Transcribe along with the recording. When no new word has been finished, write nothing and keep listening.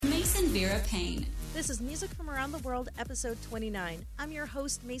Vera Paine. This is Music from Around the World, episode 29. I'm your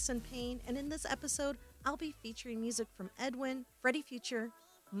host, Mason Paine, and in this episode, I'll be featuring music from Edwin, Freddie Future,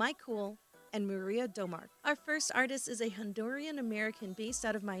 Mike Cool, and Maria Domark. Our first artist is a Honduran-American based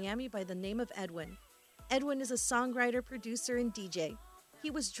out of Miami by the name of Edwin. Edwin is a songwriter, producer, and DJ.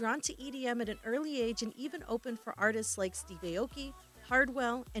 He was drawn to EDM at an early age and even opened for artists like Steve Aoki,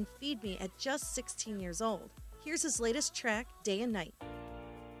 Hardwell, and Feed Me at just 16 years old. Here's his latest track, Day and Night.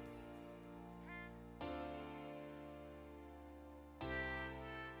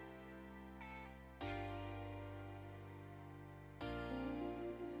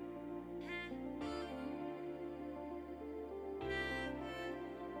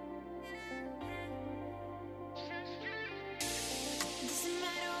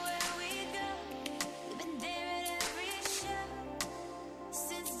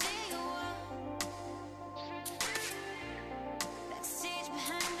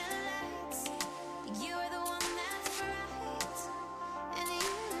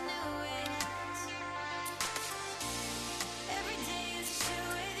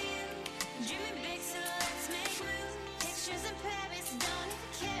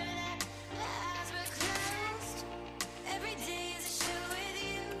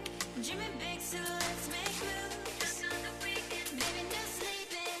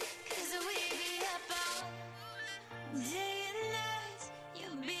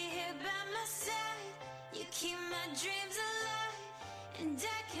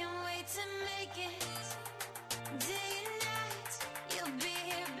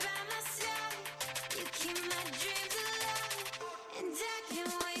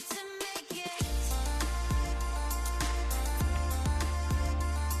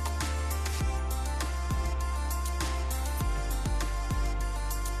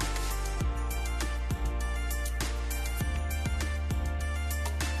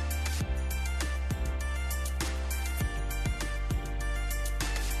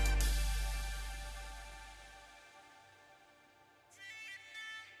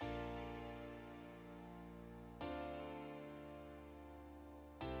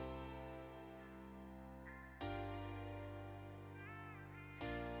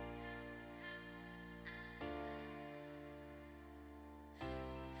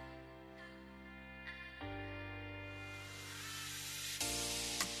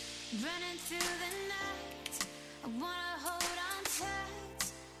 Running through the night, I wanna hold on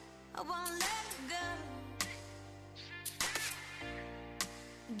tight, I won't let go.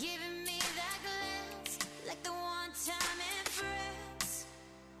 Giving me that glance, like the one time in France.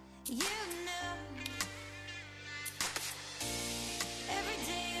 You know, every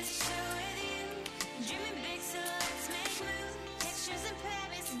day is a show with you. Dreaming big, so let's make moves. Pictures in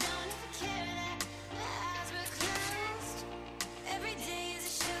Paris, don't even care that our eyes were closed. Every day is a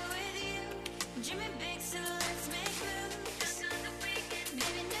show. Dreaming big, so let's make moves. On the weekend,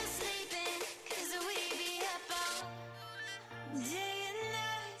 baby, no sleeping, 'cause we be up all day and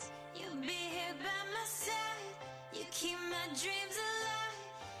night. You'll be here by my side. You keep my dreams alive,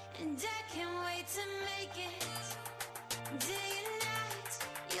 and I can't wait to make it. Day and night,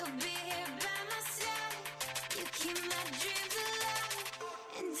 you'll be here by my side. You keep my dreams alive,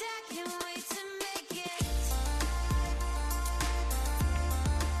 and I can't wait to make it.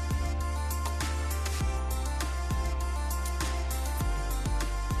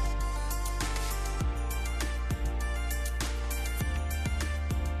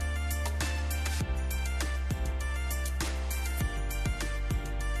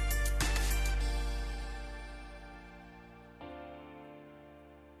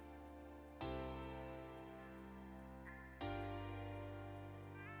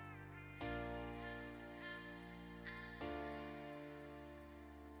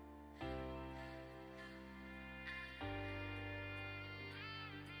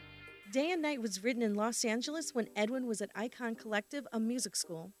 Day and Night was written in Los Angeles when Edwin was at Icon Collective, a music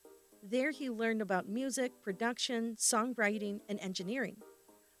school. There he learned about music, production, songwriting, and engineering.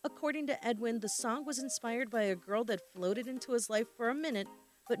 According to Edwin, the song was inspired by a girl that floated into his life for a minute,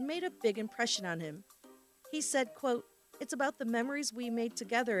 but made a big impression on him. He said, quote, "It's about the memories we made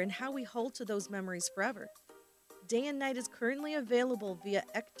together and how we hold to those memories forever." Day and Night is currently available via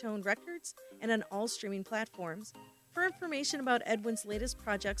Ectone Records and on all streaming platforms. For information about Edwin's latest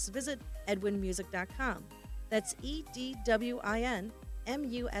projects, visit edwinmusic.com. That's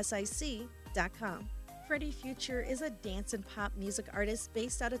EDWINMUSIC.com. Freddie Future is a dance and pop music artist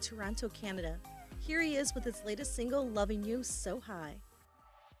based out of Toronto, Canada. Here he is with his latest single, Loving You So High.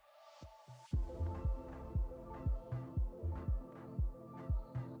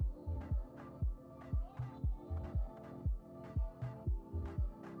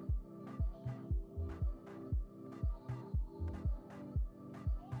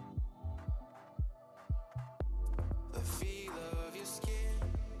 The feel of your skin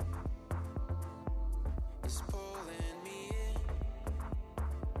is pulling me in.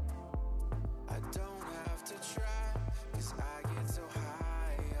 I don't have to try, 'cause I get so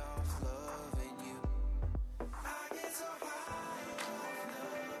high off loving you. I get so high off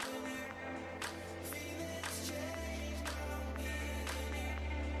loving you. Feelings change from me and you.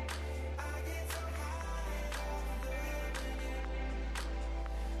 I get so high off loving you.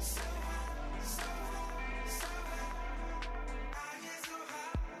 So high, so high, so high. I get so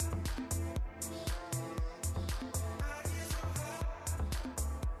high. I get so high.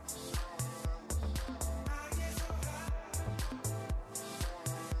 I get so high.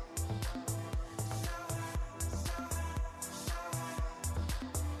 So high, so high, so high.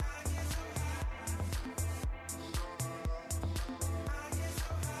 I get so high. I get so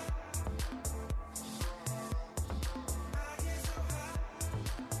high. I get so high.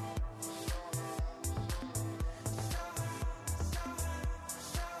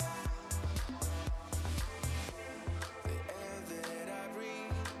 The air that I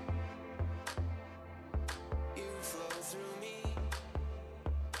breathe, you flow through me.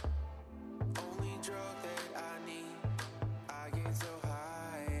 Only drug that I need. I get so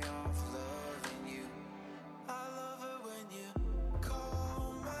high off loving you. I love it when you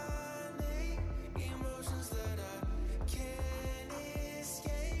call my name. Emotions that I can't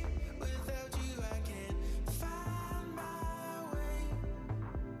escape. Without you, I can't find my way.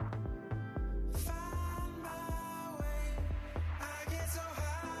 Find my way. I get so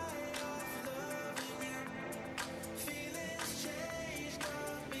high off loving you. Feelings change,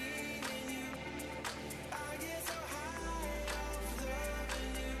 not me and you. I get so high off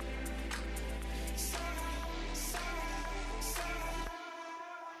loving you. So high, so high, so high.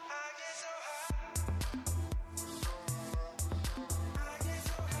 I get so high. I get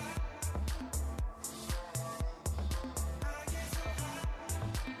so high. I get so high.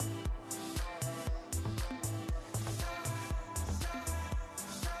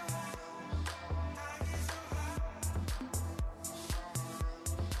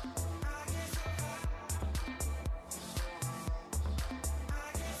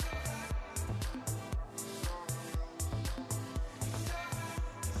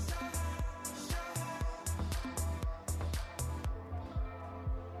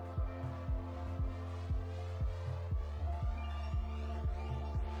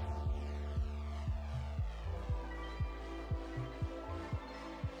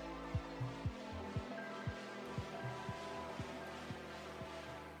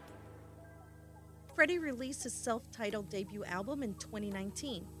 Freddie released his self-titled debut album in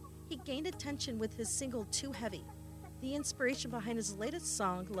 2019. He gained attention with his single Too Heavy. The inspiration behind his latest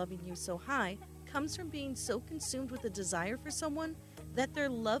song, Loving You So High, comes from being so consumed with a desire for someone that their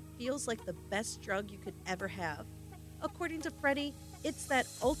love feels like the best drug you could ever have. According to Freddie, it's that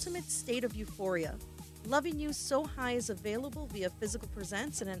ultimate state of euphoria. Loving You So High is available via Physical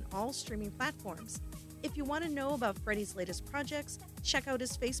Presents and on all streaming platforms. If you want to know about Freddie's latest projects, check out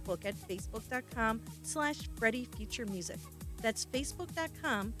his Facebook at facebook.com/Freddie Future Music. That's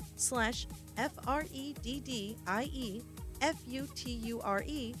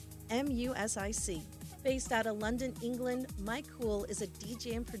facebook.com/FreddieFutureMusic. Based out of London, England, Mike Cool is a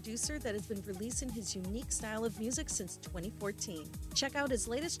DJ and producer that has been releasing his unique style of music since 2014. Check out his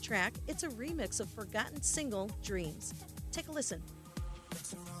latest track. It's a remix of forgotten single, Dreams. Take a listen.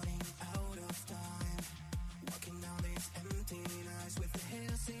 It's running out of time. Walking down these empty nights with the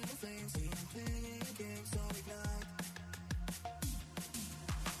hair seeing flames, seeing playing games, so ignite.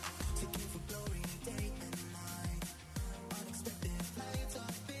 Taking for glory day and night. Unexpected flights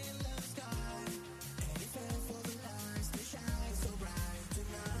up in the sky. And it fell for the lights to shine so bright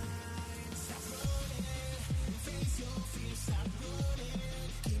tonight. Stop running and face your fears. Stop running.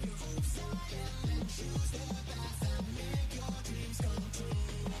 Keep your hopes high and then choose the path that make your dreams come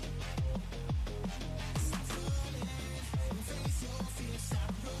true.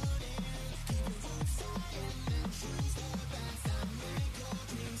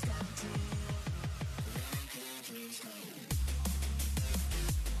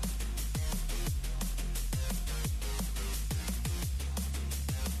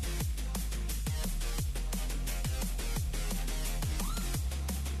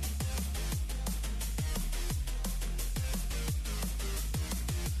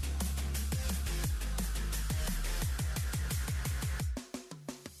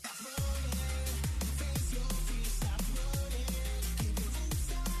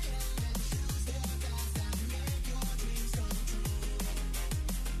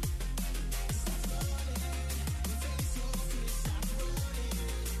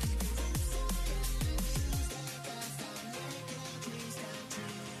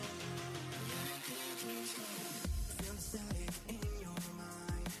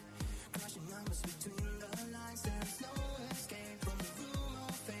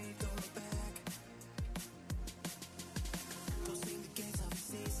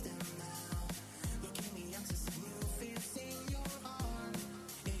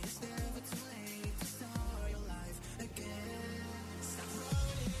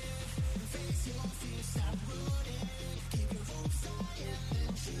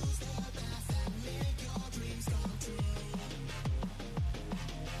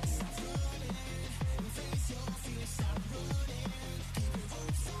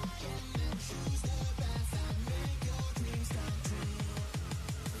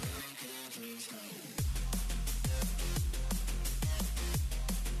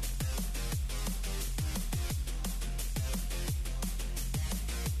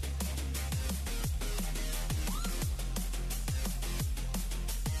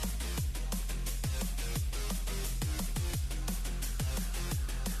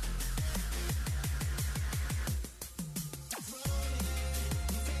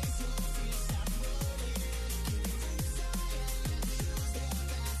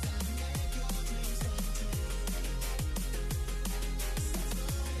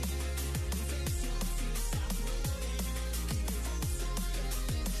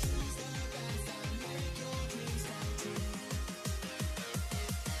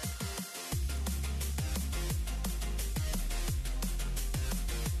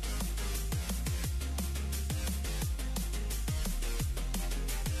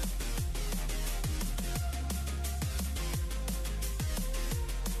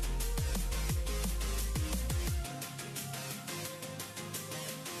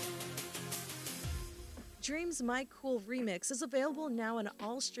 Dream's My Cool remix is available now on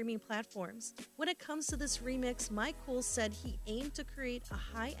all streaming platforms. When it comes to this remix, My Cool said he aimed to create a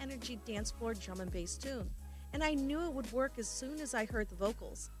high-energy dance floor drum and bass tune, and I knew it would work as soon as I heard the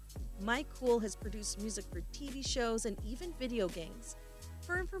vocals. My Cool has produced music for TV shows and even video games.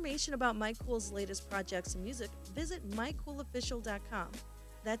 For information about My Cool's latest projects and music, visit mycoolofficial.com.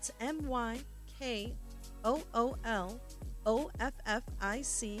 That's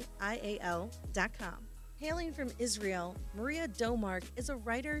mykoolofficial.com. Hailing from Israel, Maria Domark is a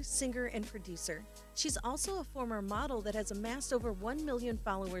writer, singer, and producer. She's also a former model that has amassed over 1 million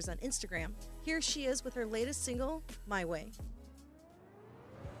followers on Instagram. Here she is with her latest single, My Way.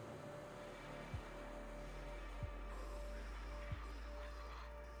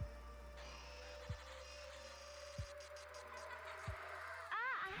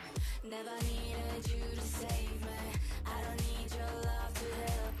 Never needed you to save me. I don't need your love to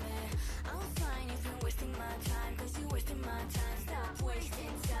help me. I'm fine if you're wasting my time, cause you're wasting my time. Stop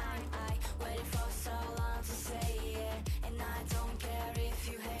wasting time. I waited for so long to say it, and I don't care if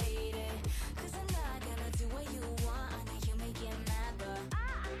you hate it, cause I'm not gonna do what you want. I know you may get mad, but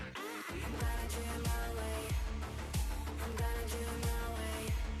I'm gonna do it my way. I'm gonna do it my way.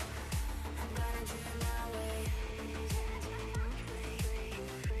 I'm gonna do it my way.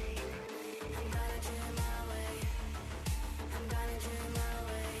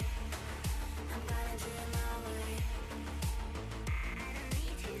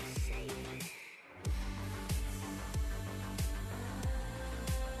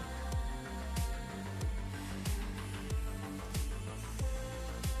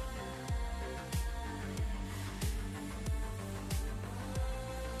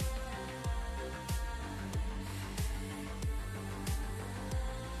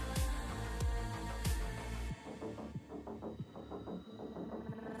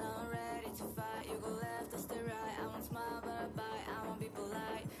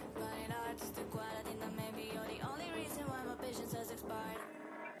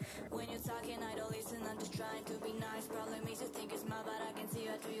 When you're talking, I don't listen, I'm just trying to be nice. Probably makes you think it's smart, but I can see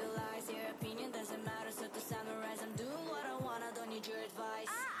right through your lies. Your opinion doesn't matter, so to summarize, I'm doing what I want, I don't need your advice.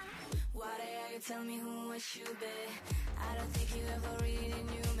 Why the hell you tell me who I should be? I don't think you ever really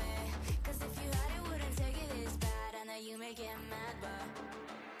knew me, cause if you had it, wouldn't take it this bad. I know you may get mad, but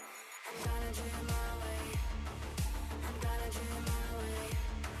I'm gonna do it my way. I'm gonna do it my way.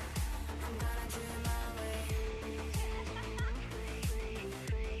 I'm gonna do it my way.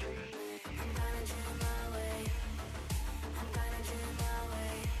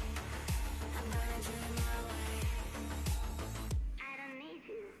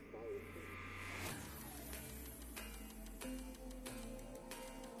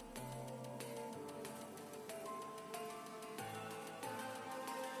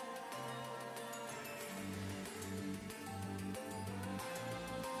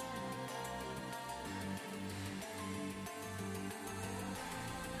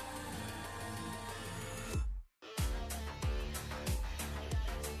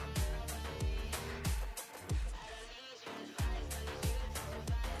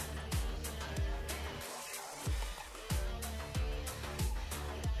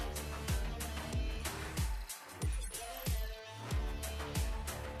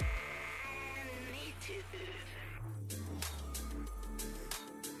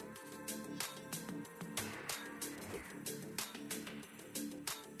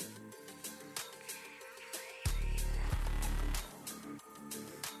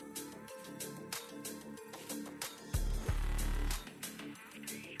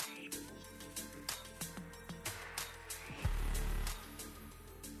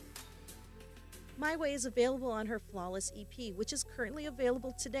 My Way is available on her Flawless EP, which is currently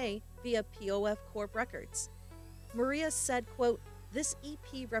available today via POF Corp Records. Maria said, quote, "This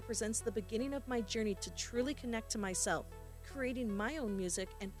EP represents the beginning of my journey to truly connect to myself, creating my own music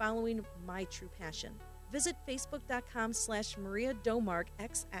and following my true passion. Visit facebook.com/Maria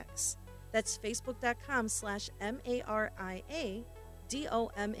DomarkXX. That's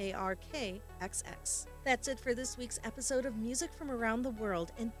facebook.com/MariaDomarkXX. That's it for this week's episode of Music from Around the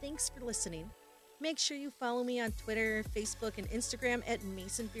World, and thanks for listening. Make sure you follow me on Twitter, Facebook, and Instagram at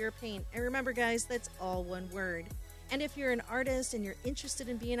Mason Vera Paine. And remember, guys, that's all one word. And if you're an artist and you're interested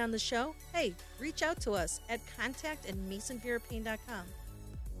in being on the show, hey, reach out to us at contact@masonverapaine.com.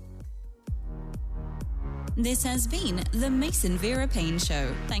 This has been The Mason Vera Paine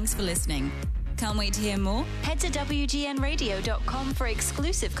Show. Thanks for listening. Can't wait to hear more? Head to WGNradio.com for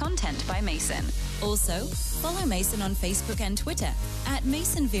exclusive content by Mason. Also, follow Mason on Facebook and Twitter at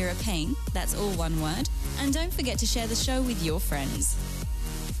Mason Vera Paine, that's all one word, and don't forget to share the show with your friends.